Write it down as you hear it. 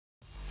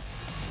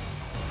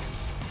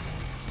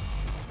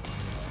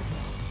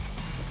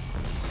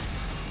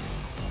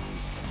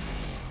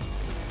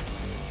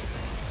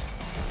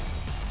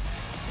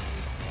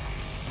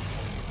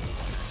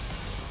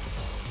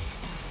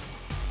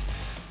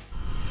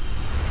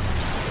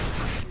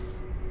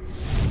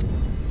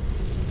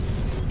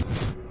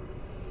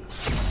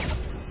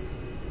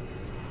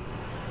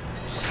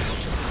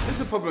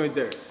problem with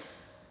Dereck?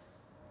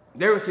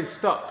 Dereck is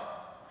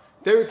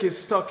stuck. Dereck is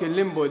stuck in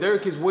limbo.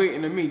 Dereck is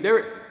waiting on me.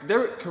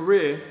 Dereck's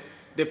career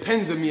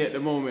depends on me at the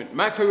moment.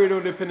 My career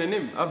don't depend on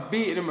him. I've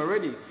beaten him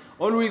already.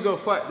 Only reason I'll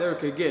fight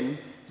Dereck again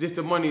is if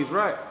the money is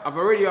right. I've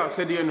already asked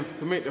Eddie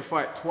to make the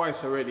fight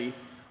twice already.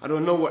 I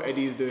don't know what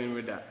Eddie's doing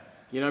with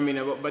that. You know what I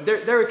mean? But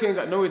Dereck ain't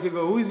got nowhere to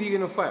go. Who is he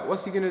going to fight?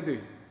 What's he going to do?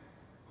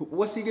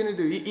 What's he going to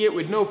do? He ain't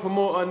with no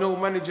promoter, no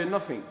manager,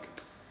 nothing.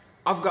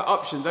 I've got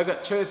options. I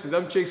got choices.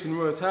 I'm chasing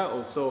world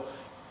titles. So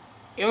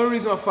the only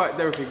reason I fight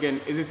Dereck again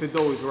is if the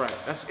dough is right.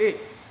 That's it.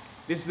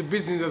 This is the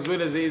business as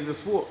well as it is the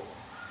sport.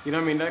 You know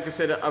what I mean? Like I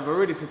said, I've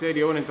already said to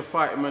Eddie I wanted to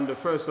fight him on the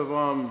first of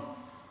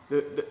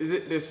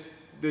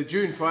the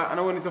June fight, and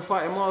I wanted to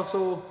fight him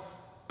also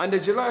on the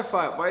July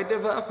fight, but it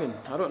never happened.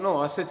 I don't know.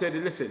 I said to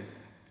Eddie, listen,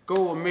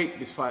 go and make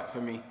this fight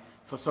for me.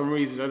 For some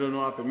reason, I don't know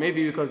what happened.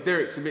 Maybe because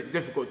Dereck's a bit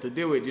difficult to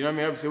deal with. You know what I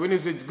mean? Obviously, when he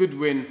was with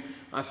Goodwin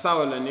and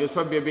Sauerland, it was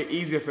probably a bit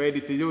easier for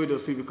Eddie to deal with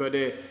those people because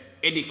they're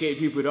educated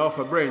people with half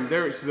a brain.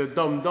 Dereck's is a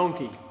dumb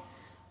donkey.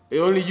 The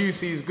only use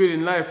he's good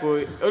in life,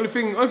 or only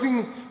thing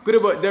good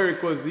about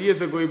Dereck was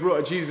years ago he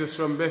brought Jesus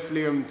from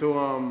Bethlehem to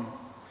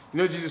you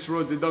know, Jesus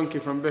rode the donkey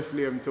from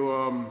Bethlehem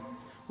to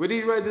where did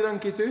he ride the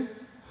donkey to?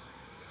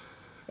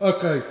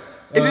 Okay.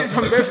 Is it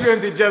from Bethlehem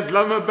to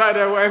Islamabad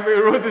or whatever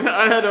he rode it?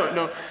 I don't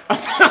know.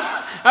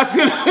 That's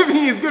the only thing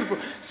he's good for.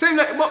 Same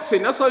like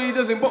boxing. That's all he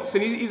does in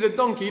boxing. He's a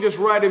donkey. You just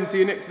ride him to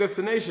your next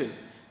destination.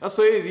 That's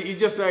what it is. He's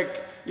just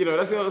like, you know,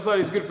 that's all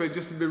he's good for, is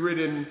just to be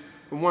ridden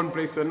from one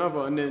place to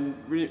another, and then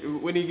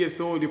when he gets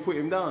too old, you put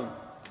him down.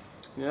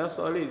 Yeah, that's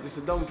all it is. Just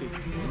a donkey.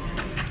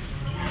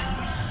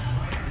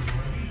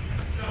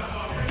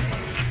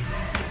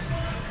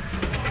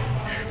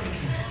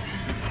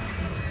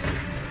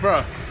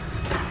 Bruh,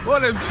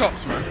 what are them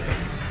socks, man?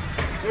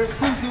 They're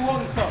Susie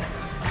Wong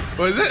socks.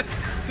 What is it?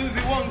 Susie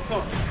Wong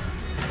socks.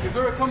 They're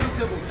very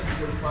comfortable.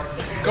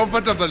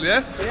 Comfortable,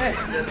 yes? Yeah.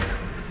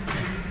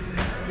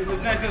 It's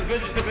as nice as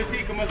vegetable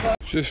tikka masala.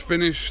 Just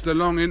finished a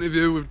long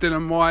interview with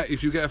Dillian Whyte.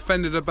 If you get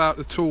offended about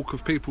the talk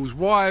of people's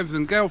wives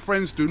and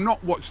girlfriends, do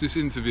not watch this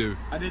interview.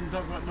 I didn't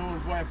talk about no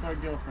one's wife or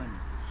girlfriend.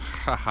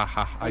 Ha ha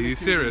ha. Are you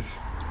serious?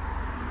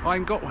 I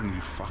ain't got one,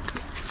 you fuck.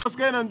 What's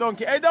going on,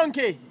 donkey? Hey,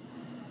 donkey!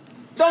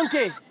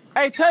 Donkey!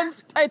 Hey, turn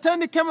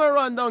the camera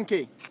around,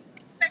 donkey.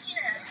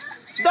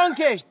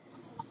 Donkey!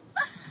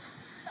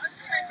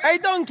 Hey,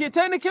 donkey,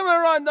 turn the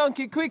camera around,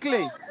 donkey,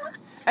 quickly.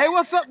 Hey,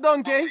 what's up,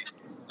 donkey?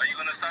 Are you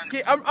gonna sign?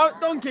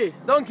 Okay,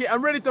 donkey,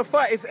 I'm ready to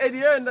fight. It's Eddie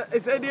Hearn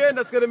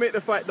that's gonna make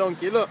the fight,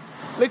 donkey. Look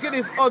at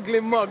this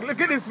ugly mug. Look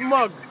at this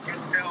mug.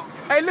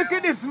 Hey, look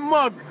at this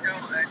mug.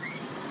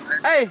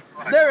 Hey,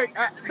 Dereck,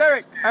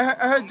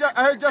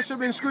 I heard Joshua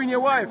been screwing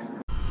your wife.